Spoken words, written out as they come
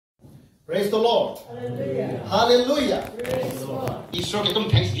Praise the Lord. Hallelujah. Hallelujah. Praise the Lord. Israel ke tum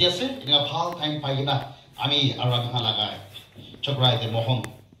thanks dia se ina phal time pai gina ami aram halaga chokrai de mohon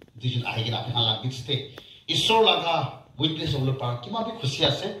dijun ahi gina hala bitste Israel laga witness ul par kima bi khushi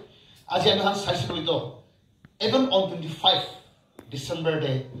ase aji ami han saisi to even on 25 December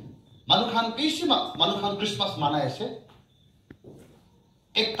day manukhan pisima manukhan Christmas manai ase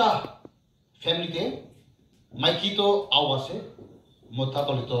ekta family de maiki to aw ase mota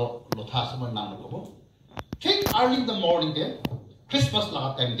tolito lotha ase mon nam kobo take early in the morning de Christmas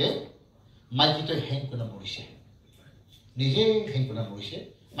laga time de maiki to hang kuna morise nije hang kuna morise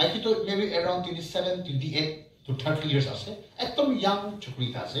maiki to maybe around 27 28 to 30 years ase ekdom young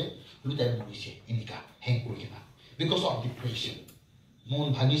chukri ta ase lutai morise inika hang kurina because of depression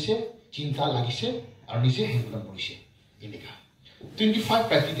mon bhagise chinta lagise ar nije hang kuna morise inika 25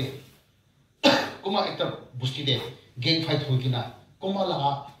 party de kuma ekta busti de gang fight hoikina kuma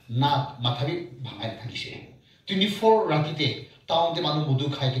laga na mathabi bhangai thagise 24 ratite town de manu modu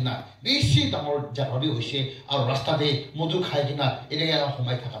khai kina beshi damor jagabi hoise ar rasta de modu khai kina ene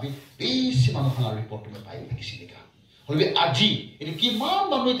homai thakabi beshi manu khana report me pai thagise nika holbe aji ene ki ma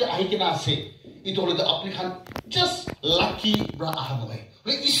manu te ahi kina ase ito hole apni khan just lucky bra aha noi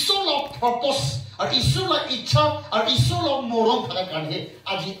le isola purpose ar isola icha ar isola moron thaka karne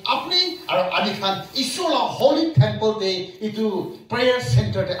aji apni ar ani khan isola holy temple de itu prayer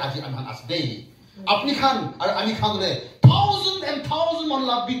center de aji aman as day apni khan ar ani khan le thousand and thousand man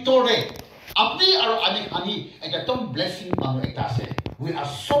la bitore apni ar ani khani ekta tom blessing manu ekta ase we are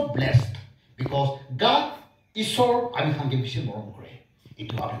so blessed because God isor ani khan ke bishi moron kore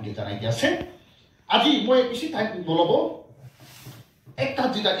itu apni ke janai dia ase aji moi bishi time nolobo ekta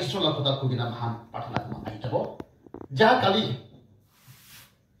jida isor la kota kugina mahan pathana ma ai jabo ja kali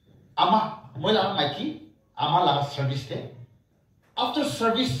ama moila maiki ama la service de after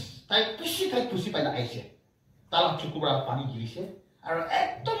service tai bishi kai khushi paina aise tala chukubra pani girise ar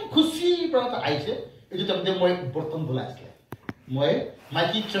ekdom khushi pra ta aise eju tamde moi borton bulaise moi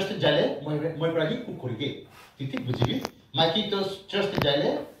maiki church jale moi pra ki kukuri ge titik bujibi maiki to church jale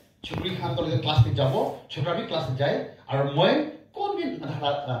chukri khan to class te jabo chukra bi class jae ar moi kon bin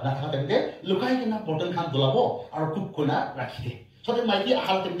na tha temde lukai kena borton khan dolabo ar kukuna rakhide sote maiki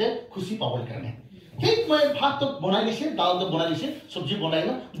ahal temde khushi pabol karne ঠিক মই ভাত তো বনাই দিছে ডাল তো বনাই দিছে সবজি বনাই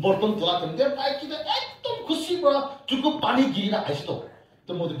না বর্তন তোলা তেমতে তাই কি একদম খুশি পড়া চুকু পানি গিরা আইছো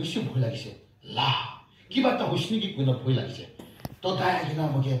তো মধ্যে বেশি ভয় লাগিছে লা কিবা একটা হইছনি কি কোন ভয় লাগিছে তো তাই কিনা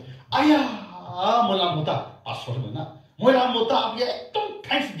মগে আয়া মোলা মতা পাসর না মোলা মতা আপনি একদম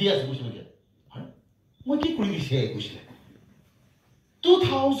থ্যাঙ্কস দিয়াস বুঝলে মগে মই কি করি দিছে বুঝলে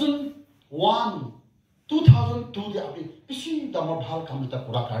 2001 2002 de আপনি বেশি দামর ভাল কামটা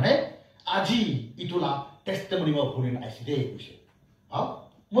করা কারণে আজি ইটোলা টেস্টিমনি মা ভরিন আইছে দে কইছে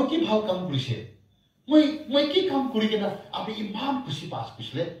মই কি ভাল কাম কৰিছে মই কি কাম কৰি কেনা আপনি ইমান খুশি পাস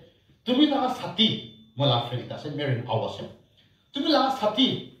পিছলে তুমি লাগা সাথী মলা ফ্রেন্ড আছে মেরিন আওয়াসে তুমি লাগা সাথী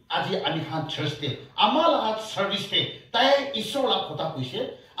আজি আমি খান চার্চতে আমালা সার্ভিসতে তাই ঈশ্বরলা কথা কইছে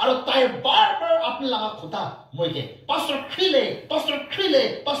আর তাই বারবার আপনি লাগা কথা মইকে পাস্টর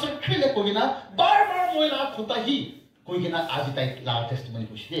খ্রিলে কইনা বারবার মই লাগা কথা হি কইনা আজি তাই লাগা টেস্টিমনি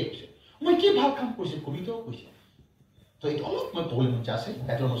কইছে দে কইছে মই কি ভাল কাম কৰিছে কবিতাও কৈছে তো এই অলপ মই পঢ়িব মন আছে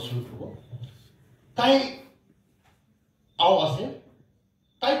এটা মই শুরু করব তাই আও আছে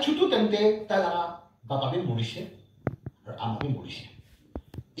তাই ছুটু তেমতে তালা বাবা বি মরিছে আর আমা বি মরিছে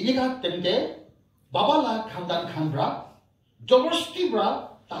ইনিকা তেমতে বাবা লা খানদান খানব্রা জবরদস্তি ব্রা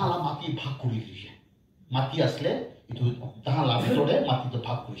তাহালা মাটি ভাগ কৰি দিছে মাটি আসলে ইটো তাহালা ভিতৰে মাটি তো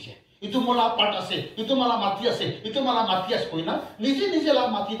ভাগ কৰিছে ইটো মোলা পার্ট আছে ইটো মালা মাটি আছে ইটো মালা মাটি আছে কইনা নিজে নিজে লা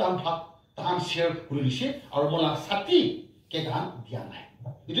মাটি দান ভাগ তাহান শেয়ার কৰি দিছে আৰু মোলা সাথী কে দান দিয়া নাই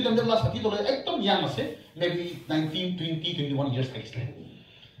ইটো তেমতে মোলা সাথী তলে একদম ইয়াং আছে মেবি 19 20 21 ইয়ার্স থাকছিলে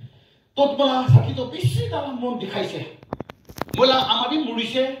তো মোলা সাথী তো বেশি দাম মন দেখাইছে মোলা আমাবি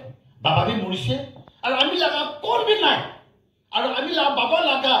মৰিছে বাবাবি মৰিছে আৰু আমি লাগা কৰবি নাই আৰু আমি লাগা বাবা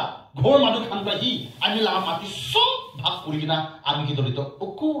লাগা ঘৰ মানুহ খানবা হি আমি লাগা মাটি সব ভাগ কৰি কিনা আমি কি দলিত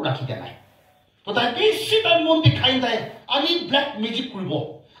ওকু ৰাখি দিয়া নাই তো তাই বেশি দাম মন দেখাই নাই আমি ব্ল্যাক ম্যাজিক কৰিব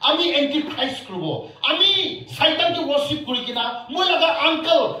আমি এন্টি ক্রাইস্ট করব আমি শয়তানকে ওয়ার্শিপ করি কিনা মই লাগা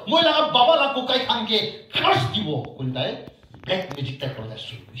আঙ্কেল মই লাগা বাবা লাগা কোকাই খানকে কার্স দিব কোনটায় ব্ল্যাক ম্যাজিকটা করতে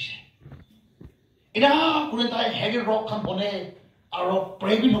শুরু করেছে এরা কোনটায় হেভি রক খান বনে আর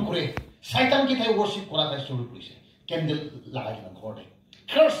প্রেমই নকরে শয়তানকে তাই ওয়ার্শিপ করাতে শুরু করেছে ক্যান্ডেল লাগাই কিনা ঘরে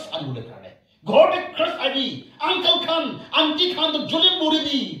কার্স আনবলে কারণে ঘরে কার্স আইবি আঙ্কেল খান আন্টি খান তো জ্বলে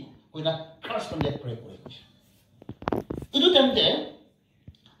মরিবি কইনা কার্স করলে প্রে করে কইছে ইদু তেমতে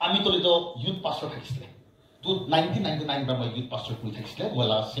আমি তলিত ইউথ পাস্টর থাকিছিলে তো 1999 বা মই ইউথ পাষ্টৰ কৰি থাকিছিলে মই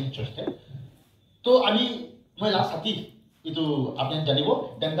লাষ্ট চেম চাৰ্চতে তো আমি মই লাষ্ট সাথী এইটো আপুনি জানিব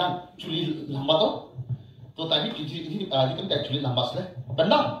বেন্দাং চুলি লম্বাটো তো তাই যিটো চুলি লম্বা আছিলে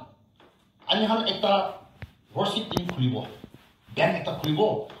বেন্দাং আমি হান একটা worship team খুলিব বেন্ড এটা খুলিব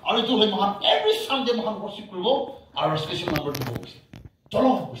আৰু এইটো হৈ মহান এভৰি সানডে মহান worship কৰিব আৰু স্পেচিয়েল নম্বৰ দিব কৈছে চলো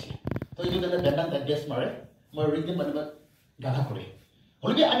কৈছে তো এইটো তেনে বেন্দাং এড্ৰেছ মাৰে মই ৰিডিং মানে গাধা কৰে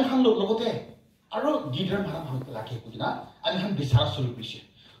হলিবি আমি হান লগতে আৰু গীতৰ ভাড়া ৰাখে কুদিনা আমি হান বিচাৰা শুৰু কৰিছে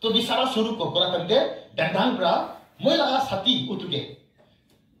তো বিচাৰা শুৰু কৰা তেন্তে বেন্দাং পৰা মই লাগা সাথী উঠুকে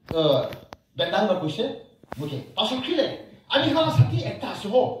বেন্দাং বা কৈছে মুকে পাছত খিলে আমি হান সাথী একটা আছে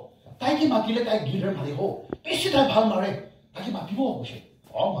হ তাই কি মাতিলে তাই গীতৰ মাৰি হ বেছি তাই ভাল মাৰে তাকে মাতিব কৈছে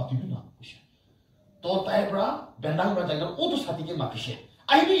মাতিবি না কৈছে তো তাইৰ পৰা বেন্দাং পৰা যাই ওটো সাথীকে মাতিছে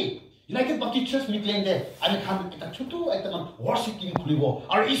আহিবি United Baptist Church Midland আমি খান এটা ছোট একটা worship team খুলিব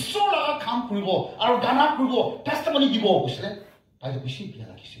আৰু ঈশ্বৰ লগা কাম কৰিব আৰু গানা কৰিব টেষ্টিমনি দিব কৈছিলে তাই বেছি বিয়া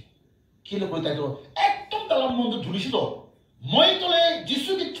লাগিছে কিলে কৈ তাইতো একদম তালাম মনটো ধুলিছিল মই তলে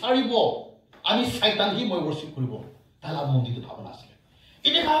যিশুকে ছাড়িব আমি শয়তান হি মই worship কৰিব তালাম মনটো ভাবনা আছে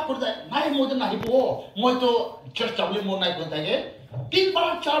এনেকা কৰি নাই মই তো নাহিব মই তো চাৰ্চ যাবলৈ মন নাই কৈ তাকে 3 বাৰ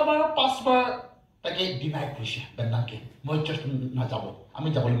 4 বাৰ 5 বাৰ তাকে ডিনাই কৰিছে বেন্দাংকে মই চাৰ্চ নাযাব আমি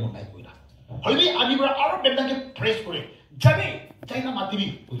যাবলৈ মন নাই কইনা হলি আমি বড় আৰু বেন্দাংকে প্ৰেছ কৰে যাবি যাই না মাতিবি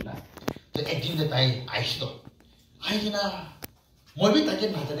কইনা তো একদিন তাই আইছিল আইনা মই বি তাকে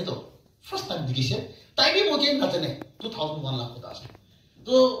নাজানে তো ফার্স্ট টাইম দেখিছে তাই বি মতে নাজানে 2001 লাখ কথা আছে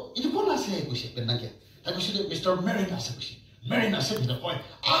তো ইটো কোন আছে কইছে বেন্দাংকে তাই কইছে মিস্টার মেরিন আছে কইছে মেরিন আছে বিটা কয়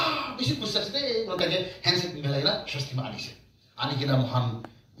বেছি কইছে দে তাকে হ্যান্ডশেক মিলাইলা সস্তি মানিছে আনি কিনা মহান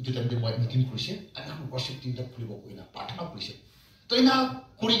ইটো টাইমতে মই মিটিং কৰিছে আমি worship টিমটা খুলিব কইনা প্ৰাৰ্থনা কৰিছে তো ইনা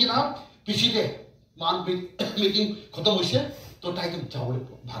কৰি কিনা পিছিতে মান মিটিং খতম হৈছে তো তাইকে যাবলৈ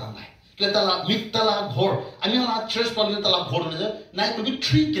ভাড়া নাই তালা মিটালা ঘৰ আমি চাৰ্চ পালে তালা ঘৰ যে নাই কবি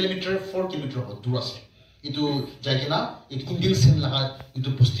 3 কিলোমিটাৰ 4 কিলোমিটাৰ দূৰ আছে ইটো যাই কিনা ইটো ইণ্ডিয়ান সেন লাগা ইটো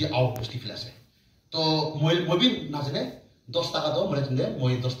বস্তি আউট বস্তি ফিল আছে তো মই বি নাজানে 10 টাকা দাও মই তুলে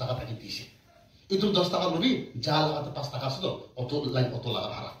মই 10 টাকা তাকে দিছে ইটো 10 টাকা লবি যা লাগাতে 5 টাকা আছে তো অটো লাইন অটো লাগা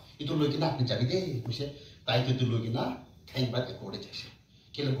ভাড়া ইটো লৈ কিনা আপনি যাবি দে কৈছে তাই তো লৈ কিনা ঠাইবাত একৰে যাইছে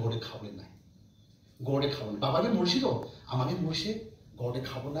কেলে গড়ে খাবলৈ নাই গড়ে খাবলৈ বাবাকে মৰছি তো আমাকে মৰছি গড়ে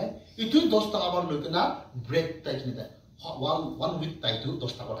খাব নাই ইটো 10 টাকা মান লৈ কিনা ব্ৰেড তাই কিনে one week তাই তো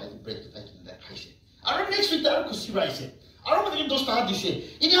 10 টাকা তাই ব্ৰেড তাই কিনে খাইছে আৰু নেক্সট উইক তাৰ খুশি পাইছে আৰু মানে 10 টাকা দিছে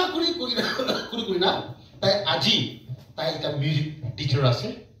ইনা কৰি না তাই আজি তাই এটা মিউজিক টিচাৰ আছে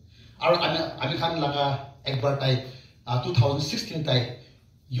আৰু আমি খান লাগা একবাৰ তাই 2016 তাই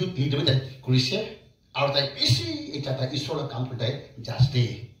youth leader তাই কৰিছে আৰু তাই বেছি এটা তাই ঈশ্বৰৰ কাম কৰি তাই জাস্তে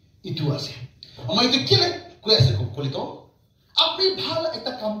ইটো আছে মই ইটো কেলে কৈ আছে কলিতো আপনি ভাল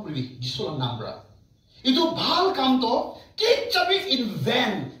একটা কাম কৰিবি ঈশ্বৰৰ নাম পৰা ইটো ভাল কামটো কি চাবি ইন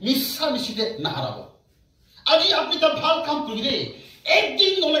ভেন মিছা মিছিতে নাহাৰাব আজি আপনি তা ভাল কাম কৰিবি দে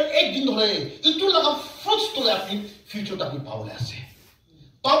একদিন নহলে ইটো লাগা ফ্ৰুটস তোলে আপনি ফিউচাৰটা আপনি পাবলে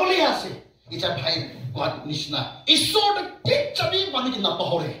আছে এটা ভাই কোৱাত নিচিনা ঈশ্বৰটা কি চাবি মানুহ না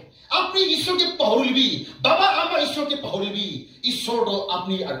পাহৰে আপনি ঈশ্বৰকে পাহৰিবি বাবা আমাৰ ঈশ্বৰকে পাহৰিবি ঈশ্বৰটো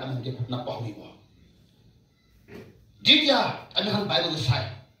আপনি আৰু আমাকে না পাহৰিব যেতিয়া আমি হান বাইবেল চাই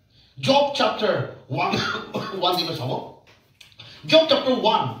জব চ্যাপ্টাৰ 1 দিবস হ'ব জব চ্যাপ্টাৰ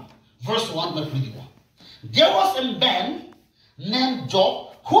 1 verse 1 মই পঢ়ি দিব there was a man named Job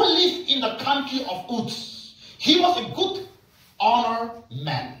who lived in the country of Uz he was a good honor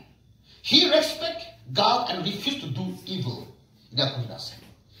man he respect God and refused to do evil ida kuina ase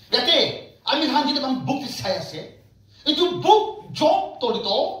yate ami hanji tam book sai ase itu book Job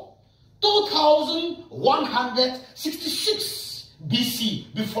torito 2166 BC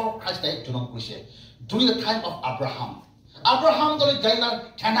before Christ died jonom korise during the time of Abraham dole jaina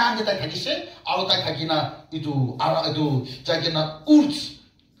Canaan ta thakise aru ta thakina itu ara itu jaina Uz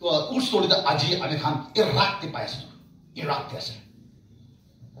torita aji ami khan Iraq te paise Iraq te ase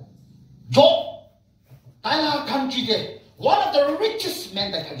Job Thailand country de one of the richest men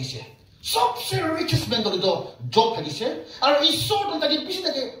that thakise सबसे richest man dole Job thakise aru ishor dole take bisi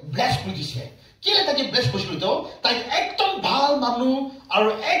take bless kori dise kile take bless korisil to tai ekdom bhal manu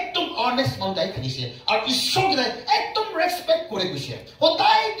aru ekdom honest man tai thakise aru ishor ke ekdom respect kore koise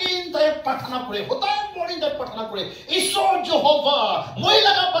hotai din tai प्रार्थना करे होtai morning tai प्रार्थना करे ishor Jehovah moi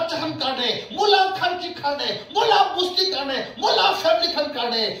laga bachcha khan karne mula khanchi karne mula busti karne mula family khan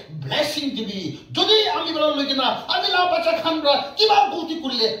karne blessing dibi jodi ami bala logina ami la bachcha khan ra kiba gulti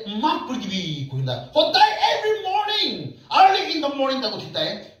korile maaf kori dibi koina hotai every morning early in the morning ta uthi tai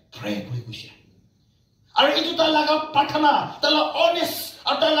pray kore koise aru itu ta laga प्रार्थना ta la honest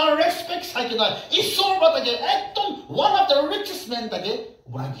আৰু তালা ৰেসপেক্ট চাই কিনা ঈশ্বৰ বাটাকে একদম one of the ৰিচেষ্ট man তাকে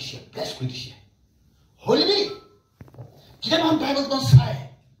বনাই দিছে ব্লেছ কৰি দিছে হলিনি কিমান বাইবেলখন চাই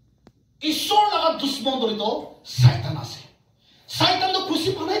ঈশ্বৰ লগা দুশ্মন দৰিত শয়তান আছে শয়তানটো খুশি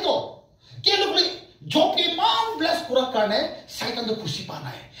পোৱা নাই তো কেলে জবকে ইমান ব্লেছ কৰাৰ কাৰণে শয়তানটো খুশি পোৱা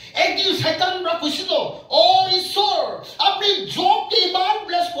নাই একদিন শয়তানৰা কৈছিল ও ঈশ্বৰ আপনি জবকে ইমান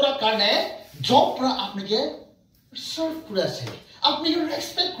ব্লেছ কৰাৰ কাৰণে জবরা আপনাকে সার্ভ করে আছে আপনি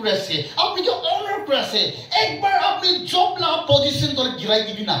রেসপেক্ট করে আছে আপনি যে অনার করে আছে একবার আপনি জব লা পজিশন ধরে গিরাই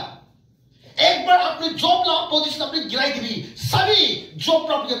দিবি না একবার আপনি জব লা পজিশন আপনি গিরাই দিবি সবই জব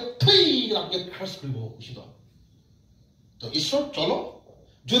আপনাকে থুই আপনাকে খরচ করব বুঝিত তো ঈশ্বর চলো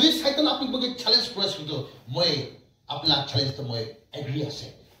যদি শয়তান আপনাকে চ্যালেঞ্জ করে শুধু মই আপনার চ্যালেঞ্জ তো মই এগ্রি আছে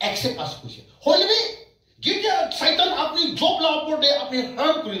অ্যাকসেপ্ট আস কইছে হইবি যদি শয়তান আপনি জব লা উপরে আপনি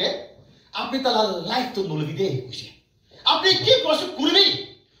হার্ম করিলে আপনি তালা লাইফ তো নলবি দে কইছে আপনি কি কষ্ট করবি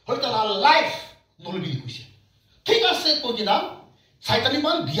হই তালা লাইফ নলবি কইছে ঠিক আছে কইনা শয়তানি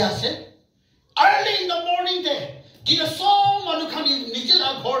মান বিয়া আছে আর্লি ইন দ্য মর্নিং দে কি সব মানুষ খানি নিজে না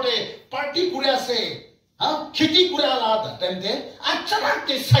ঘরে পার্টি করে আছে হ্যাঁ খেতি করে আলা টাইম দে আচানক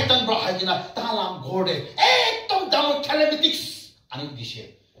কে শয়তান বহাই কিনা তালা ঘরে একদম ডাঙর ক্যালামিটিক্স আনি দিছে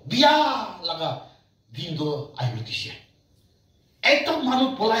বিয়া লাগা দিন তো আইবি দিছে একদম মানুষ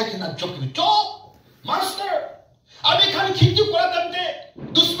পলাই কিনা জকিবি চপ মাস্টার আমি খান খিঞ্চু করা কানতে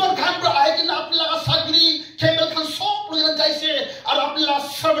দুশ্মন খান বড় আয় কিনা আপনারা সাগরি কেমেল খান সব লইয়া যাইছে আর আপনারা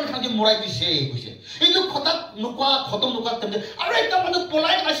সার্ভেন্ট খানকে মরাই দিছে কইছে এই যে কথা নুকা খতম নুকা তেমনে আর একটা মানুষ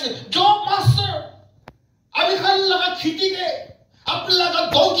পলাই আছে জব মাস্টার আমি খান লাগা খিটি দে আপনারা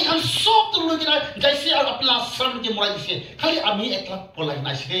দৌকি খান সব লইয়া যাইছে আর আপনারা সার্ভেন্টকে মরাই দিছে খালি আমি একলা পলাই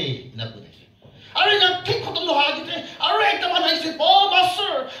নাইছে না কই আরে না ঠিক খতম হওয়া গেছে আর একটা বানাইছে ও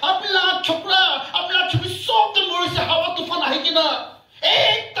মাস্টার আপনার ছোকরা আপনার ছবি সব তো মরেছে হাওয়া তুফান আহি কিনা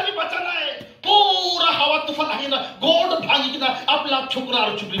একটা भी बचा নাই পুরা হাওয়া তুফান আহি না গোড ভাঙি কিনা আপনার ছোকরা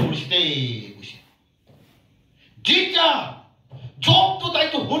আর ছবি মরেছে বুঝে জিটা জব তো তাই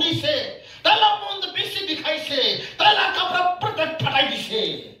তো হনিছে তালা মন বেশি দেখাইছে তালা কাপড় প্রকট ফাটাই দিছে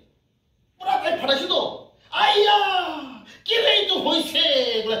পুরা তাই ফাটাইছে তো আইয়া কিলেই তো হইছে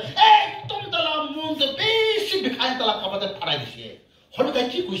একদম তালা মন বেশি দেখাই তালা কাপড় ফাটাই দিছে হলো তাই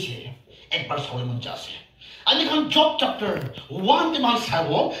কি কইছে একবার সবাই মন চাছে আমি খান জব চ্যাপ্টার 1 তে মান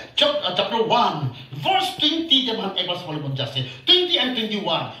সাবো চ্যাপ্টার 1 ভার্স 20 তে মান একবার সবাই মন চাছে 20 and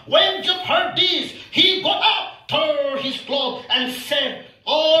 21 when Job heard this he got up tore his cloth and said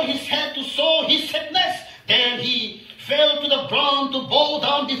all his head to sow his sadness then he fell to the ground to bow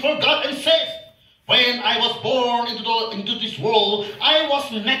down before God and said when I was born into this world, I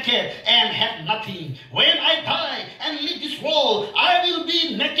was naked and had nothing. When I die and leave this world, I will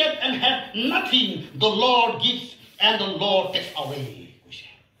be naked and have nothing. The Lord gives and the Lord takes away.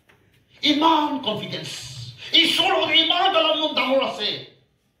 Iman confidence. Ishwar hore iman dalam mun damor ase.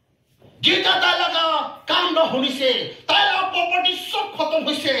 Jita talaga kaam na honise, tala property sob khatam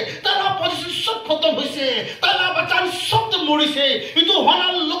hoise, tala position sob khatam hoise, tala bachan sob to morise. Itu hana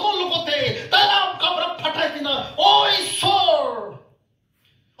lokote, tala kabra phatai kina. Oh Ishwar,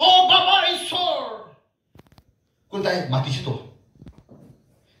 oh Baba Ishwar. Kuntai mati sito.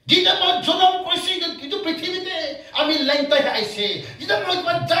 Jita ma jonam koisi itu prithibite ami laintai aise. Jita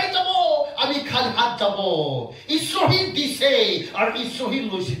ma jai jabo আমি খালি হাত যাব ঈশ্বরই দিছে আর ঈশ্বরই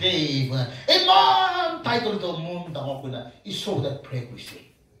লইছে দে ইমান তাই করে তো মন ডাঙৰ কইনা ঈশ্বৰ দা প্ৰে কৰিছে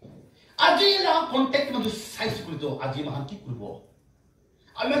আজি লা কন্টেক্ট মধ্যে সাইজ কৰি তো আজি মান কি কৰিব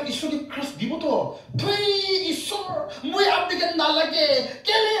আমি ঈশ্বৰই ক্ৰস দিব তো তুই ঈশ্বৰ মই আপনাকে না লাগে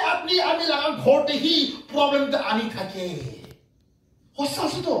কেলে আপনি আমি লাগা ঘৰতে হি প্রবলেম তে আনি থাকে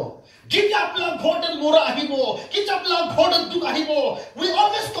হসাছে তো Kita apla God and mora ahibo. Kita apla God and duk ahibo. We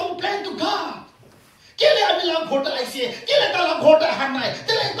always complain to God. Kile amila God aise. Kile tala God ahanai.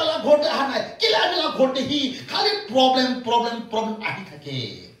 Kile tala God ahanai. Kile amila God hi. Khali problem ahi thake.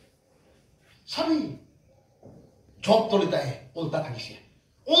 Sabi job tolita hai. Ulta thakise.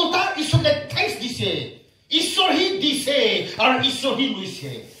 Ulta Ishwar ne thanks dise. Ishwar hi dise. Ar Ishwar hi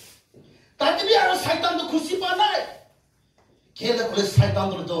luise. Tati bi ar shaitan to khushi pa nai. Kile kole shaitan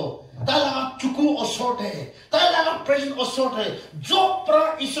to ताला चुकू असोट है ताला present असोट है जो प्रा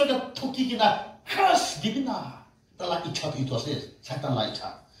ईश्वर का थुकी किना खरस दिबिना ताला इच्छा तो इतो से शैतान ला इच्छा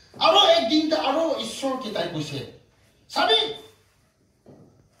आरो एक दिन ता आरो ईश्वर के ताई कइसे साबी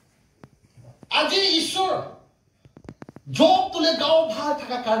আজি ईश्वर जॉब तुले गाव भार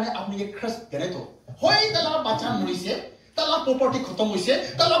থাকা কারণে আপনি যে খরচ দেনে তো হয় তালা বাঁচান মরিছে তালা প্রপার্টি খতম হইছে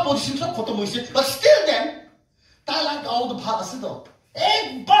তালা পজিশন সব খতম হইছে বাট স্টিল দেন তালা গাव ভার আছে তো एक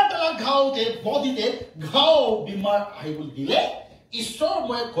बार तला घाव ते बॉडी ते घाव बीमार आई बोल दिले ঈশ্বৰ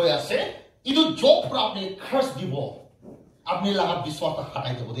মই কৈ আছে ইটো জব পৰা আপুনি খৰচ দিব আপুনি লাগা বিশ্বাস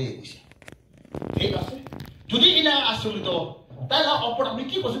হাতাই দিব দেই কৈছে ঠিক আছে যদি ইনা আচলিত তাই লাগা ওপৰত আপুনি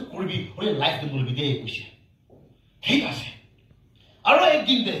কি কৈছে কৰিবি হলে লাইফ দিবলবি দেই কৈছে ঠিক আছে আৰু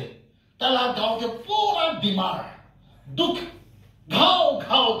একদিন দে তাই লাগা গাঁৱতে পুৰা বিমাৰ দুখ ঘাও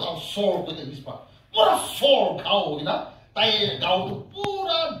ঘাও ঘাও সৰ কৈছে বিস্পা পুৰা সৰ ঘাও না তাই গাঁৱতে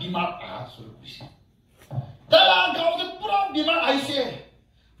পুৰা বিমাৰ আচল কৈছে তাই লাগা গাঁৱতে পুৰা বিমাৰ আহিছে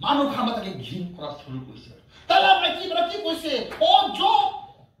মানুহ খামা তাকে ঘিন কৰা শুৰু কৰিছে তাই লাগা মাইকী পৰা কি কৈছে অ জব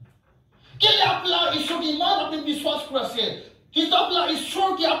কেলে আপনার ঈশ্বর ইমান আপনি বিশ্বাস করেছে কিন্তু আপনার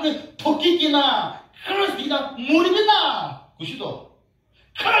ঈশ্বরকে আপনি ঠকি কিনা curse কিনা মরবি না খুশি তো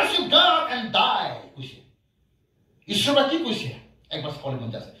curse you God and die খুশি ঈশ্বররা কি কইছে একবার পড়ে মন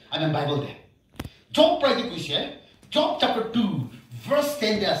যাচ্ছে আমি বাইবেল দে জব প্রাইতে কইছে job chapter 2 verse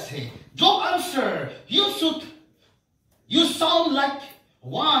 10 there say Job answer you sound like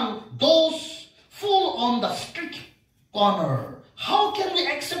one those full on the street corner. How can we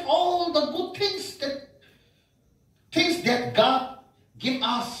accept all the good things that God give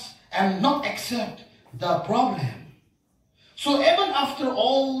us and not accept the problem? So even after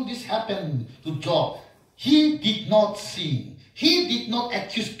all this happened to Job, he did not sin. He did not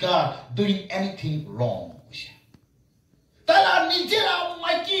accuse God doing anything wrong. Tala nijera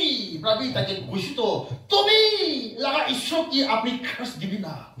maiki Rabbi take gushito tomi laga ishor ki apni curse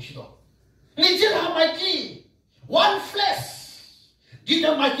dibina gushito nijera maiki one flesh Jita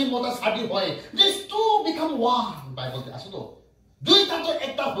maiki mota sadi hoy these two become one Bible te aso to dui ta to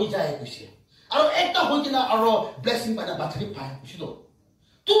ekta hoi jae kuise aro ekta hoi kina aro blessing pada bathri pai kuise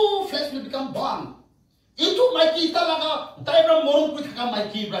two flesh will become one itu maiki ta laga taibra morum ku thaka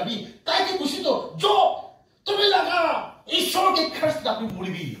maiki Rabbi tai ke kuise to jo tumi laga ishor ke curse da apni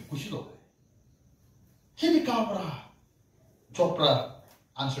muribi kuise to kini ka pra chopra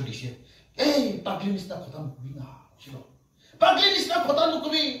answer dise ei paglis ta khatam bina kuise to Paglis na khota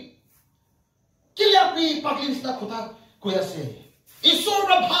nukubi kile apni paglis na khota koi ase ishor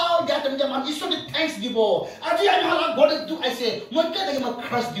ra bhal gatam jaman ishor ke thanks dibo aji ami hala god du aise moi ka dege ma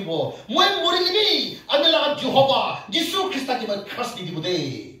khras dibo moi morilibi ami la Jehovah Jesus Christ ke ma khras dibo de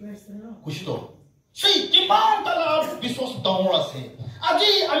kushi to sei kiman tala biswas damor ase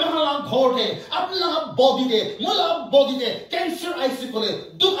aji ami hala ghore apni la body de mola body de cancer aise kole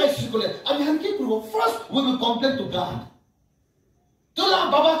du aise kole ami han ki kurbo first we will complain to God Tula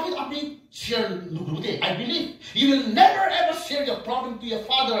Baba ki apni share nukrute. I believe you will never ever share your problem to your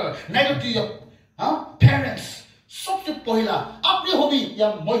father, neither to your parents. Sabse pohila apni hobi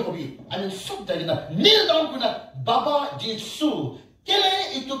ya moi hobi. I mean sab jagina kneel down kuna Baba Jesus. Kele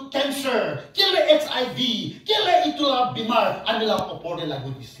itu cancer, kele HIV, kele itu la bimar, anila oporde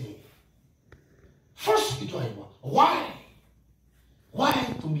lagu dise. First itu aiwa. Why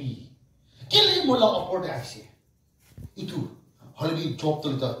to me? Kele mola oporde aise. Itu Holiday job to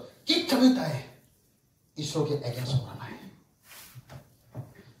the keep coming time is okay against one eye.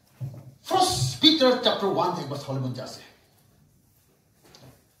 First Peter chapter 1 day was Hollywood Jase.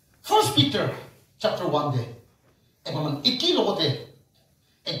 First Peter chapter 1 day. Ebaman iki logote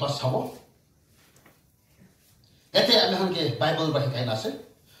ekbar sabo. Ete amehan ke Bible bahi kain ase.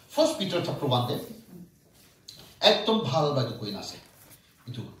 First Peter chapter 1 day. Ekdom bhal bagi koin ase.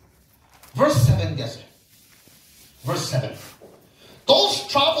 Itu verse 7 day ase. Verse 7. Those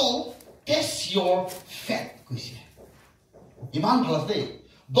trouble test your faith. Iman bhalasde.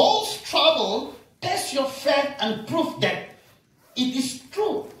 Those trouble test your faith and prove that it is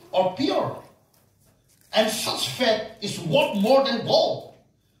true or pure. And such faith is worth more than gold.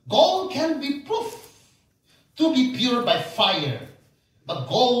 Gold can be proved to be pure by fire, but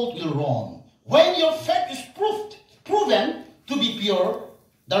gold will run. When your faith is proven to be pure,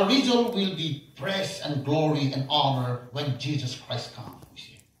 the result will be praise and glory and honor when Jesus Christ comes.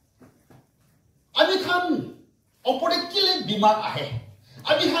 Abi khan opore kile bimar ahe.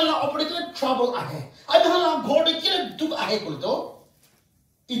 Abi hala opore kile trouble ahe. Abi hala ghore kile duk ahe kulto.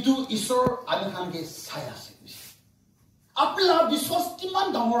 Itu isor abi khan ke saya se. Apla biswas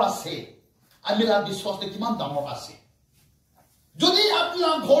kiman damor ase. Amila biswas te kiman damor ase. Jodi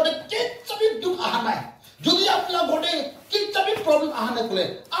apla ghore kichabi duk ahanai. Jodi apla ghore kichabi problem ahanai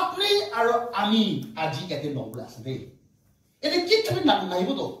kule. Apni aro ami aji ete nobla ase de. Ete kichabi nai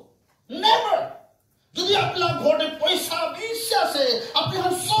bodo. Never. যদি আপনার ঘরে পয়সা বেশি আছে আপনি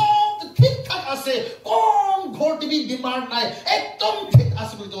হন সব ঠিকঠাক আছে কোন ঘর টিভি বিমার নাই একদম ঠিক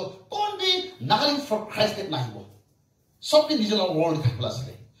আছে বলি তো কোন বি নাগালিং ফর ক্রাইস্ট নাহিব সবকে নিজের ওয়ার্ল্ড থাকলে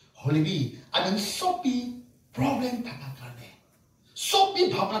আসলে হলিবি আমি সবই প্রবলেম থাকার কারণে সবই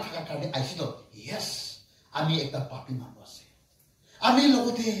ভাবনা থাকার কারণে আইছিল ইয়েস আমি একটা পাপী মানুষ আছে আমি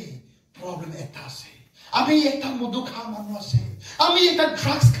লগতে প্ৰব্লেম এটা আছে আমি এটা মধু খা মানুহ আছে আমি এটা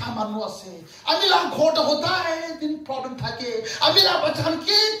ড্ৰাগছ খা মানুহ আছে আমি লা ঘৰত হতাই দিন প্ৰব্লেম থাকে আমি লা বাচ্চা খান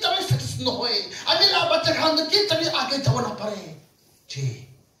কি তুমি সাকসেস নহয় আমি লা বাচ্চা খান কি তুমি আগে যাব না পারে জি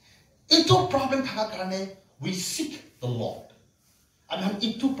ইটো প্ৰব্লেম থাকা কাৰণে we seek the Lord আমি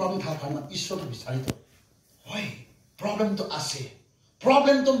ইটো প্ৰব্লেম থাকা কাৰণে ঈশ্বৰক বিচাৰিত হয় প্ৰব্লেমটো আছে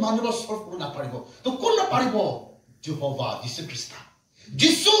প্ৰব্লেমটো মানুহৰ সলভ কৰিব নাপাৰিব তো কোন নাপাৰিব যহোৱা যীশু খ্ৰীষ্ট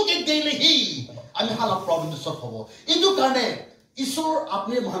যীশু কে দিলে হি আমি হালা প্ৰব্লেম সলভ হ'ব ইটো কাৰণে ঈশ্বৰ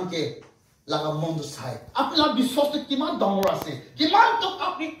আপুনি মহানকে লাগা মনটো চাই আপোনাৰ বিশ্বাসটো কিমান ডাঙৰ আছে কিমান তো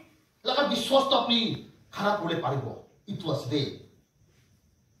আপুনি লাগা বিশ্বাসটো আপুনি খাৰা কৰিব পাৰিব ইটো আছে দে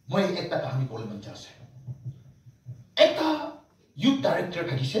মই একটা কাহিনী বলে মন আছে একটা youth director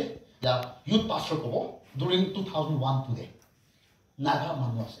থাকিছে या youth pastor কব during 2001 today নাগা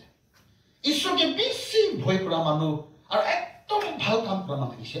মানুহ আছে ঈশ্বৰকে বেছি ভয় কৰা মানুহ আৰু একদম ভাল কাম কৰা মানুহ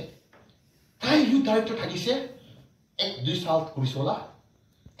থাকিছে তাই youth director থাকিছে 1-2 সাল কৰিছলা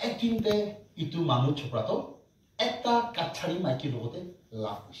একদিনতে ইটো মানুহ ছপৰাটো একটা কাছাৰী মাইকী লগতে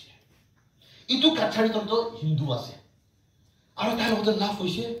লাভ হৈছে ইটো কাছাৰী তন্ত হিন্দু আছে আৰু তাই লগতে লাভ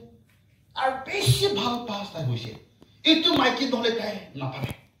হৈছে আৰু বেছি ভাল পাছ তাই হৈছে ইটো মাইকী দলে তাই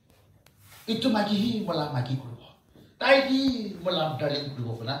নাপাৰে ইটো মাইকী হি মলা মাইকী কৰিব তাই কি মলা ডাৰ্লিং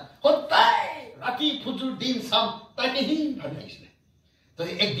কৰিব না সদায় ৰাতি ফুজুৰ দিন চাম তাইকে হি ভাবি আহিছিলে তো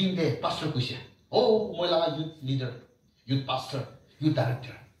একদিন দে পাষ্টৰ কৈছে ও মলা youth leader youth pastor youth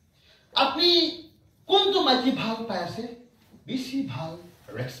director আপুনি কোনটো মাইকী ভাল পাই আছে বেছি ভাল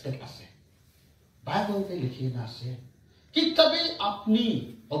ৰেসপেক্ট আছে বাইবেলতে লিখি আছে कि तभी अपनी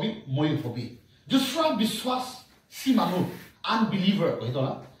हबी मोई हबी दूसरा विश्वास सी मानो अनबिलीवर कहि तो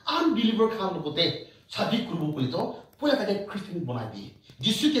ना अनबिलीवर खान लोगते शादी करबो कहि तो पूरा काटे क्रिश्चियन बनाई दी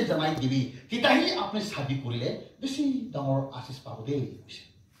जिसु के जनाई दिबी तिताही आपने शादी करिले बेसी डाঙৰ आशीष पाबो दे होइसे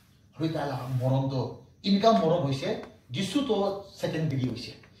हरिताला मरम तो इनका मरम होइसे जिसु तो सेकेंडरी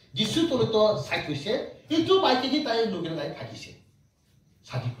होइसे जिसु तो साइड होइसे इटु बाइके कि ताई लोगन लाई থাকিছে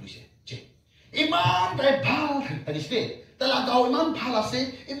शादी करिছে जे ইমান তাই ভাল থাকিছে তালা গাও ইমান ভাল আছে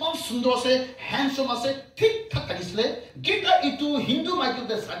ইমান সুন্দৰ আছে হ্যান্ডসাম আছে ঠিক ঠাক থাকিছিলে যেটা ইটো হিন্দু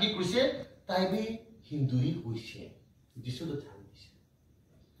মাইকতে শাদি কৰিছে তাই বি হিন্দুই হৈছে যিশুটো জানিছে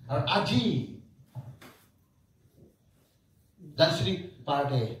আৰু আজি দানশ্ৰী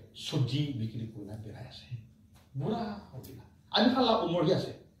পাৰ্টে সবজি বিক্ৰী কৰি বেৰাই আছে বুঢ়া হৈ না আমি খালা উমৰি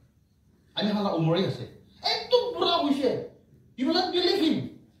আছে একদম বুঢ়া হৈছে you will not believe him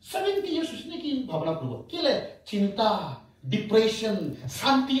 70 years उसने की भावना करो केले चिंता डिप्रेशन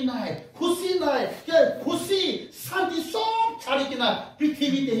शांति নাই खुशी নাই के खुशी शांति सब ছাড়ি কিনা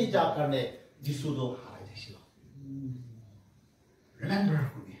পৃথিবীতে হি যা কাৰণে যিশুটো হাৰাই যাইছিল ৰিমেম্বাৰ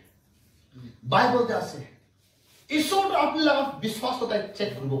কৰবি বাইবেলতে আছে ঈশ্বৰ আপোনাৰ বিশ্বাস এটা চেক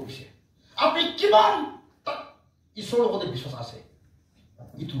কৰিব কৈছে আপুনি কিমান ঈশ্বৰৰ ওপৰত বিশ্বাস আছে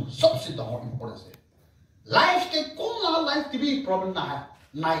ইটো সবচে ডাঙৰ ইম্পৰ্টেন্স আছে লাইফ के কোন লাইফ টিভি प्रॉब्लम না है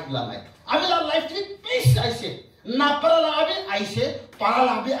नाइट ला नाइट अगला लाइफ में पेश ऐसे ना परला भी ऐसे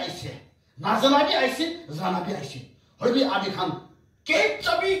परला भी ऐसे ना जना भी ऐसे जाना भी ऐसे और भी आदि खान के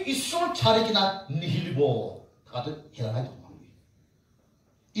तभी ईश्वर छारे कि ना निहिलबो खाते हेला नहीं तो मांगी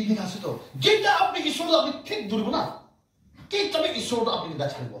इतनी कासे तो जितना अपने ईश्वर अपने ठीक दूर बना के तभी ईश्वर तो अपने दा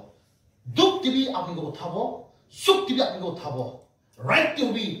छाड़बो दुख टिभी अपने को उठाबो सुख टिभी अपने को उठाबो राइट तो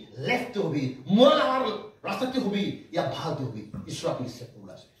भी लेफ्ट तो भी मोरल रास्ते तो भी या भाल तो भी ईश्वर अपने से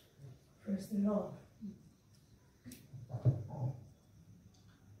पूरा से Praise the Lord.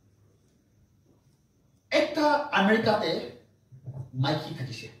 একটা আমেরিকাতে মাইকি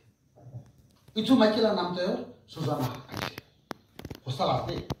থাকিছে ইটো মাইকিলাৰ নামটো সুজানা আছে হোস্টাল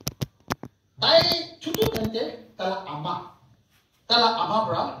আছে তাই ছুটু তেন্তে তালা আমা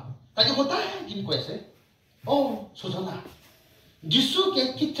পৰা তাকে হতাই দিন কৈছে ও সুজানা যিশুকে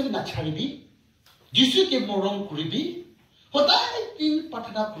কিচ্ছু না ছাড়িবি যিশুকে মৰম কৰিবি হতাই দিন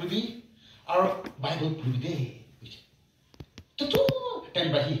প্ৰাৰ্থনা কৰিবি আৰু বাইবেল পঢ়িবি দে তো টাইম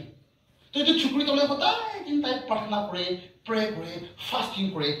বাহি তো এই ছুকুৰি তলে হতাই দিন তাই প্ৰাৰ্থনা কৰে প্ৰে কৰে ফাস্টিং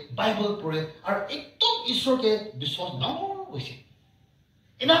কৰে বাইবেল পঢ়ে আৰু একদম ঈশ্বৰকে বিশ্বাস ডাঙৰ হৈছে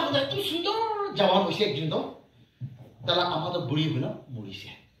এনা কথা একদম সুন্দৰ জৱান হৈছে একদিন তো তালা আমাদেৰ বুঢ়ী হৈ না মৰিছে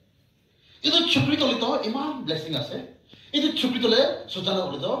এইটো ছুকুৰি তলে তো ইমান ব্লেছিং আছে এইটো ছুকুৰি তলে সুজানা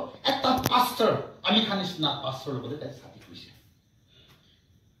বলে তো একটা পাস্টাৰ আমি খানিস না পাস্টাৰ লগতে তাই শাদি কৰিছে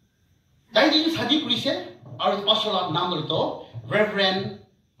তাই যদি শাদি কৰিছে আৰু পাস্টাৰৰ নাম হল তো ৰেভাৰেন্ড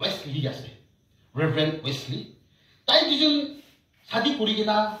ওয়েসলি আছে ৰেভাৰেন্ড ওয়েসলি তাই দুজন শাদি কৰি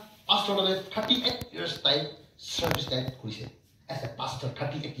কিনা পাস্টাৰলে 38 ইয়াৰ্স তাই সাৰ্ভিস তাই কৰিছে এজ এ পাস্টাৰ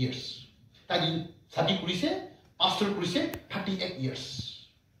 38 ইয়াৰ্স তাই শাদি কৰিছে pastor কৰিছে 38 years.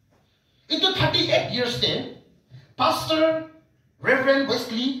 Into 38 years then, Pastor Reverend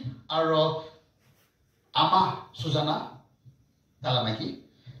Wesley আৰু Ama Susanna Dalamaki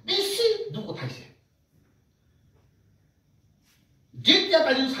বেছি দুখ উঠাইছে যেতিয়া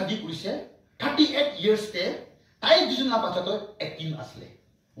তাই শাদি কৰিছে 38 years তে তাই দুজনা বাচ্চাটো 18 আসলে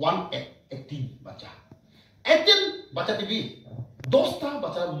 18 বাচ্চা 18 বাচ্চা দিবি 10টা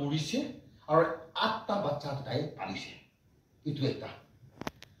বাচ্চা মৰিছে আৰু 8টা বাচ্চা তাই পালিছে ইটো এটা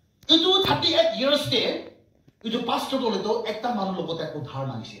ইটো 38 years তে ইটো পাস্টৰ দলেতো একটা মানুহ লগতে উদ্ধাৰ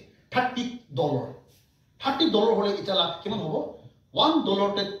মাগিছে $30 হলে ইটালা কিমান হ'ব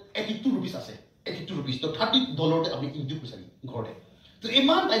 $1 তে 82 rupees আছে 82 rupees তো $30 তে আপুনি ইনটু কৰিছে ঘৰতে তো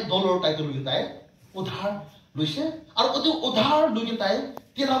ইমান তাই ডলাৰ তাই লৈ তাই উদ্ধাৰ লৈছে আৰু অতি উদ্ধাৰ লৈ তাই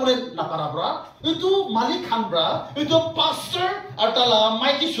তেৰাবলে নাপাৰাবৰা ইটো মালিক খানবৰা ইটো পাস্টাৰ আৰু তালা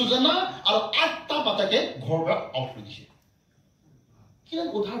মাইকি সুজানা আৰু 8টা বাটাকে ঘৰৰা আউট কৰি দিছে কিমান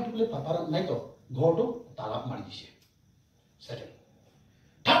উদ্ধাৰ দিবলৈ পাপাৰ নাই তো ঘৰটো তালা মাৰি দিছে সেকেন্ড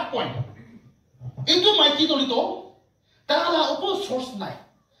থাৰ্ড পইণ্ট ইটো মাইকি দলিত তালা ওপৰ সোৰ্স নাই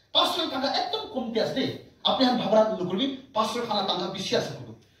পাস্টাৰ কাটা একদম কমতি আছে আপনি হান ভাবরা নকরবি পাস্টার খানা টাকা বেশি আছে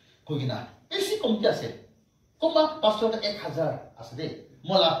কই না বেশি কমতি আছে কমবা পাস্টার 1000 আছে দে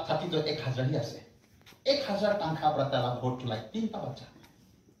মোলা ছাতি তো 1000 হি আছে 1000 টাকা ব্রাতালা ভোট লাই 3টা বাচ্চা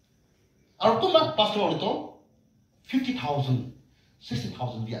আর কমবা পাস্টার হলো তো 50000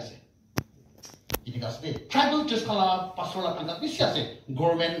 60000 দি আছে ইনি আছে দে ট্রাইবাল জাস্ট খালা পাস্টার টাকা বেশি আছে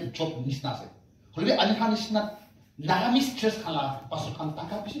গভর্নমেন্ট জব নিসনা আছে হইবে আনি খান নিসনা নাগামিস জাস্ট খালা পাস্টার খান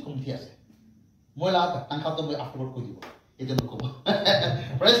টাকা বেশি কমতি আছে ময়লা টাকা মই আফটারওয়ার্ড কই দিব এটা নকব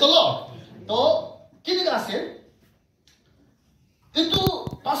প্রেজ দ্য লর্ড তো কি দিকে আছে কিন্তু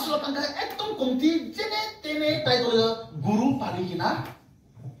 500 টাকা একদম কমতি জেনে তেনে তাই করে গুরু পালি কিনা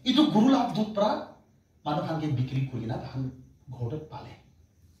ইটো গুরু লাভ দুপরা মানুহ খানকে বিক্রি করি না ধান ঘৰতে পালে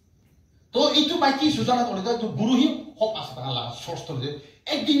তো ইটো মাইকি সুজানা কৰে তো গুৰু হি হক আছে তালা সোৰ্স তো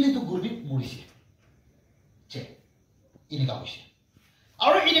একদিন তো গুৰু মৰিছে যে ইনিকা হৈছে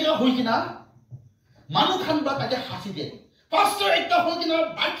আৰু ইনিকা হৈ কিনা মানুহ খান বা তাকে হাসি দিয়ে পাস্টার একটা হল কিনা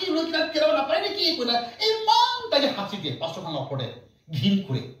বাকি হল কিনা কেরাও না পায় নাকি কইনা ইমান তাকে হাসি দিয়ে পাস্টার খান ওপরে ঘিন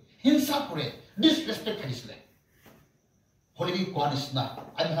করে হিংসা করে ডিসরেসপেক্ট করিছিলে হলিবি কোয়ানিস না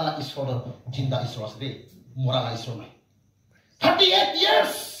আমি খালা ঈশ্বর জিন্দা ঈশ্বর আছে মরা ঈশ্বর নাই 38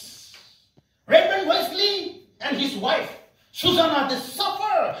 years Reverend Wesley and his wife Susanna they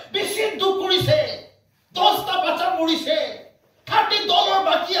suffer বেশি দুঃখ করিছে 10টা বাচ্চা মরিছে $30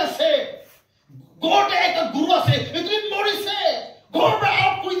 বাকি আছে গড়ে একটা গুরু আছে এটি মরিছে গড়ে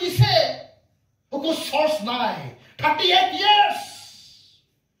আউট করে দিছে ওকো সোর্স নাই 38 years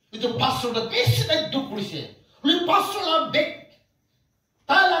এটা পাস্টরটা বেশি তাই দুঃখ করিছে উনি পাস্টরলা বেক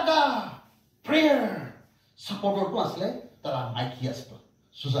তা লাগা প্রেয়ার সাপোর্টার তো আসলে তারা মাইকি আসতো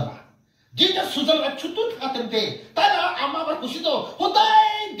সুজানা যেটা সুজানা ছুটু থাকতে তারা আমার খুশি তো হোদাই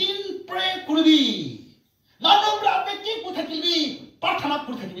দিন প্রে করবি মানবরা আপনি কি কোথা কিলবি প্রার্থনা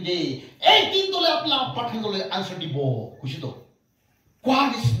করে থাকবি দে এই দিন দলে আপনার প্রার্থনা দলে আনসার দিব খুশি তো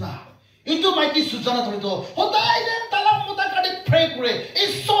কোয়ালিস না ইটো মাইকি সুজানা ধরে তো হোদাই দেন তালা মোটা কাটে প্রে করে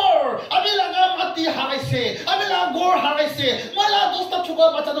ঈশ্বর আমি লাগা মাটি হারাইছে আমি লাগা গোড় হারাইছে ময়লা 10টা ছোকা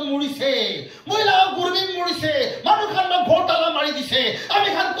বাচ্চা তো মরিছে ময়লা গরমি মরিছে মানুষ খান না ঘর তালা মারি দিছে আমি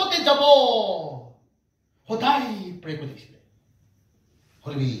খান কোতে যাব হোদাই প্রে করে দিছিলে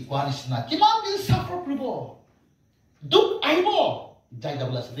হলিবি কোয়ালিস না কিমান দিন সাফার করব দুখ আহিব যাই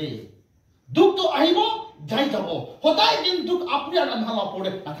যাব আছে দে দুখ তো আহিব যাই যাব হোদাই দিন দুখ আপনি আর আমি হালা পড়ে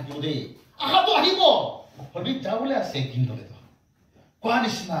না থাকিব দে আহা তো আহিব হলিবি যাবলে আছে দিন ধরে তো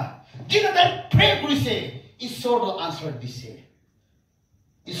কোয়ালিস না যেটা তাই প্রে করিছে ঈশ্বর আনসার দিছে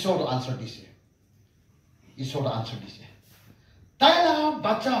ঈশ্বর আনসার দিছে ঈশ্বর আনসার দিছে তাইলা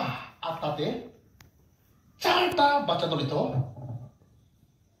বাচ্চা আত্মাতে 4টা বাচ্চা দলিত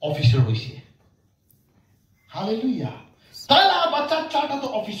অফিসার হইছে হালেলুয়া তাইলা বাচ্চা 4টা তো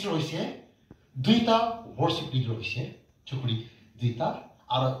অফিসার হইছে 2টা ওয়ার্শিপ লিডার হইছে চুকুরি 2টা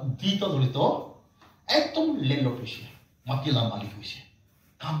আর 2টা দলিত একদম ল্যান্ডলর্ড হইছে মাটিলা মালিক হইছে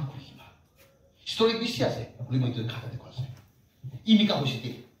কাম করিবা স্টোরি বেশি আছে বলি মই তো খাতা দেখো আছে ইনিকা হইছে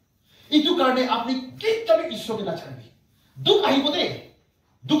তে এইটো কারণে আপনি কিভাবে ঈশ্বরকে না ছাড়বি দুঃখ আহিব দে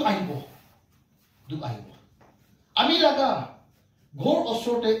দুঃখ আহিব আমি লাগা ঘর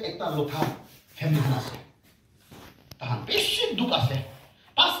ওচৰতে একটা লোথা ফ্যামিলি আছে তাহার বেশি দুঃখ আছে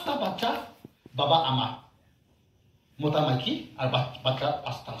 5টা বাচ্চা বাবা আমা মোটা মাইকি আর বাচ্চা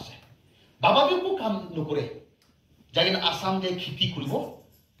 5টা আছে বাবা বিকু কাম নকৰে যাই কিনা আসাম দিয়ে খেতি কৰিব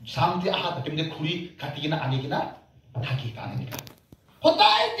সাম দিয়ে আহা তেমনি খুৰি কাটি কিনা আনি কিনা থাকি কানে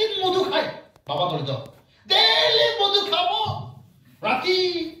সদায় দিন মধু খায় বাবা বলে তো ডেইলি মধু খাব ৰাতি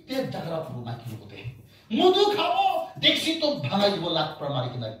পেট জাগৰা হ'ব মাইকি লগতে মধু খাব দেখছিতো ভাঙাই দিব লাখ পৰা মাৰি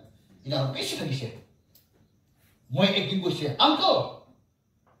কিনে ইনাৰ বেছি থাকিছে মই একদিন কৈছে আংকল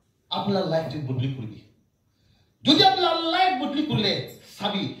আপোনাৰ লাইফটো বদলি কৰিবি যদি আপোনাৰ লাইফ বদলি কৰিলে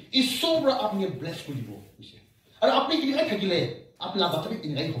চাবি ঈশ্বৰ আপুনি ব্লেছ কৰিব কৈছে আৰু আপুনি কিনে থাকিলে আপোনাৰ বাচ্চাটো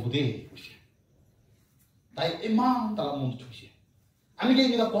ইনগাই হ'ব দেই কৈছে তাই ইমান তাৰ মন থৈছে আমি কি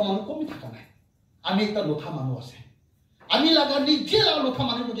এনেকুৱা কম মানুহ কমি থকা নাই আমি একটা লোথা মানুহ আছে আমি লাগা নিজে লোথা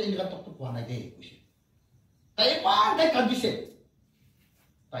মানুহ মধ্যে এনেকুৱা তত্ত্ব পোৱা নাই দেই কৈছে তাই ইমান তাই কান্দিছে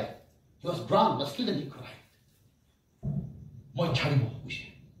তাই he was drowned but still he cried মই ছাড়িব কৈছে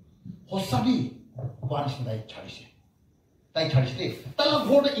সঁচাবি কোৱা নিচিনা তাই ছাড়িছে তাৰ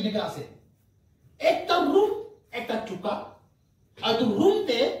ঘৰতে এনেকুৱা আছে একটা রুম একটা চুকা আর তো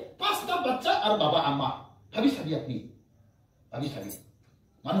রুমতে 5টা বাচ্চা আর বাবা আম্মা ভাবি সাবি আপনি ভাবি সাবি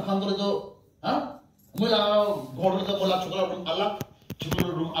মানুষ খান করে তো হ্যাঁ মহিলা ঘরের তো বলা ছোকরা রুম আলাদা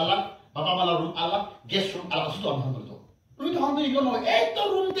ছোকরার রুম আলাদা বাবা মালা রুম আলাদা গেস্ট রুম আলাদা শুধু আমি খান করে তো তুমি তো খান করে নয় একটা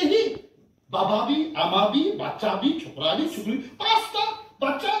রুমতে হি বাবা বি আমা বি বাচ্চা বি ছোকরা বি ছোকরি 5টা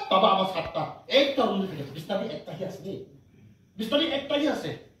বাচ্চা বাবা আমা 7টা একটা রুমে থাকে বিস্তারি একটা হি আছে বিস্তারি একটাই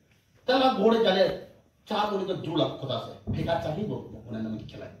আছে তাহলে ঘরে গেলে চা করে তো 2 লাখ কথা আছে ফেকা চাহিব মনে নামে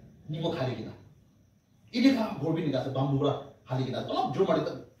খেলায় নিমো খালি কিনা ইদিকা ঘরবি নিগা আছে বাম্বুরা খালি কিনা অলপ জোর মারি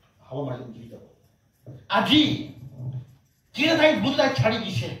হাওয়া মারি গিয়ে যাব আজি কিনা তাই বুঝলাই ছাড়ি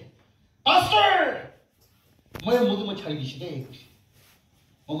দিছে পাস্টার মই মুদু মই ছাড়ি দিছে দেই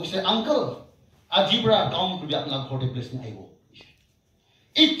মই কৈছে আঙ্কেল আজি বৰা কাম কৰি আপোনাৰ ঘৰতে ব্লেছিং আহিব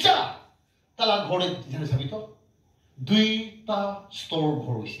ইচ্ছা তালা ঘৰে জানে চাবি তো 2টা ষ্টৰ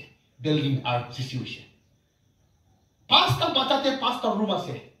ঘৰ হৈছে বিল্ডিং আর সিসি হইছে 5টা বাচ্চাতে 5টা রুম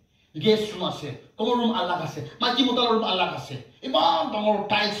আছে গেস্ট রুম আছে কমন রুম আলাদা আছে মাইকি মোতাল রুম আলাদা আছে ইমান ডাঙৰ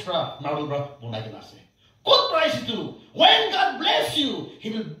টাইলস রা মার্বেল রা বনাই কিনা আছে কোন price two when God bless you he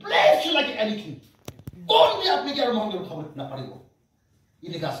will bless you like anything কোন বি আপনি কি আর মঙ্গল খবর না পারিব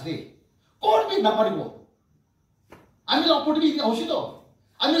ইনে গাছরে কোন বি না পারিব আমি অপরটি কি হইছি তো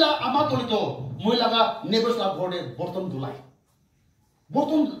আমি আমা তলি তো মই লাগা নেবার্স লা ঘরে বর্তন ধুলাই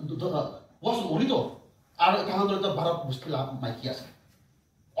বর্তন ওয়াশ ওলি তো আর কাহান তো ভারত মুশকিল মাইকি আছে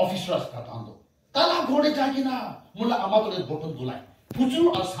অফিসার আছে কাহান তো তালা ঘরে যায় কিনা মোলা আমাদের বর্তন ধুলাই পুজুর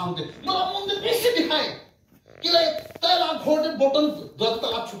আর সাউন্ডে মোলা মন্দির বেশি দেখায় কিলে তালা ঘরে বর্তন ধুলাই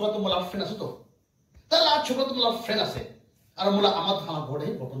তালা ছোকরা তো মোলা ফ্রেন্ড আছে তো তালা ছোকরা তো মোলা ফ্রেন্ড আছে আর মোলা আমার থানা ঘরে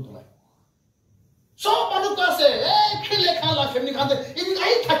বর্তন ধুলাই সব মানুষ আছে এই খেলে খালা ফ্যামিলি খাতে ইনি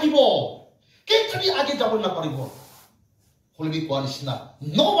আই থাকিব কেছবি আগে যাব না পারিব হলবি কোয়ালিস না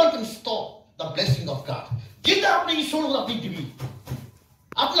নো one can stop the blessing of god যেটা আপনি ঈশ্বর আপনি দিবি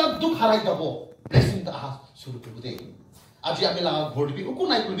আপনার দুঃখ হারাই যাব ব্লেসিং দা শুরু করব দে আজি আমি লাগা ঘর দিবি ওকো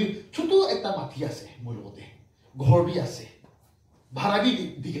নাই করবি ছোট একটা মাটি আছে মোৰ লগতে ঘর বি আছে ভাড়া বি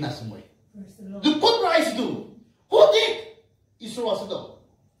দিকিনা আছে মই তুই কোন প্রাইস দু কোদি ঈশ্বর আছে তো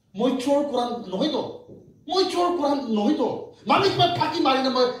মই চোর কোরআন নহয় তো মই চোর কোরআন নহয় তো মানুষ মা ফাঁকি মারি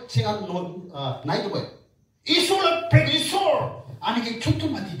না মই সিঙ্গা নাই তো মই ঈশ্বর ঈশ্বর আমি কি ছোট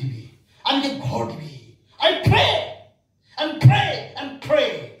মাটি দিবি আমি কি ঘর দিবি I pray and pray and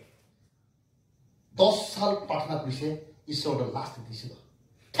pray 10 সাল প্রার্থনা করেছে ঈশ্বর লাস্ট দিছিল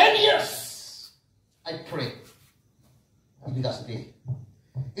 10 years I pray আমি গাছতে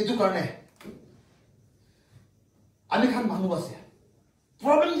এটো কারণে আমি খান মানুষ আছে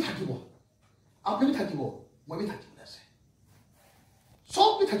প্রবলেম থাকিব আপনি থাকিব মই থাকিব আছে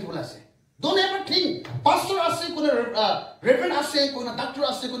সব থাকিব আছে Don't ever think pastor আছে কোন reverend আছে কোন doctor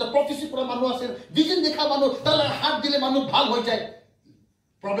আছে কোন prophecy পড়া মানুষ আছে vision দেখা মানুষ তাহলে হাত দিলে মানুষ ভাল হয়ে যায়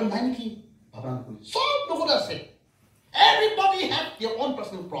প্রবলেম নাই নাকি ভাবনা করি সব লোক আছে everybody have their own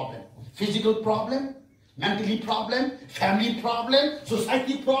personal problem physical problem mentally problem family problem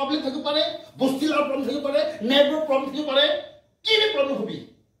society problem থাকতে পারে বস্তিলার problem থাকতে পারে neighbor problem থাকতে পারে কি problem হবে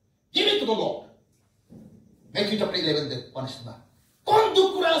give it to the Lord Matthew chapter 11 the punishment কোন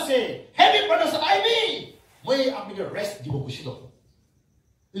দুঃখ আছে হেভি বার্ডেন আইবি মই আপনি রেস্ট দিব খুশি তো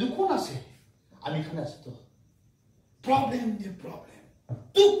ಇದು কোন আছে আমি এখানে আছি তো প্রবলেম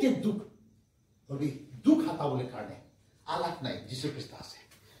দুঃখ বলি দুঃখ হাতা বলে কারণে আলাক নাই যিশু খ্রিস্ট আছে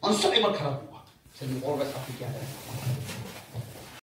মানুষ এবার খারাপ হওয়া সেদিন অলওয়েজ আপনি কি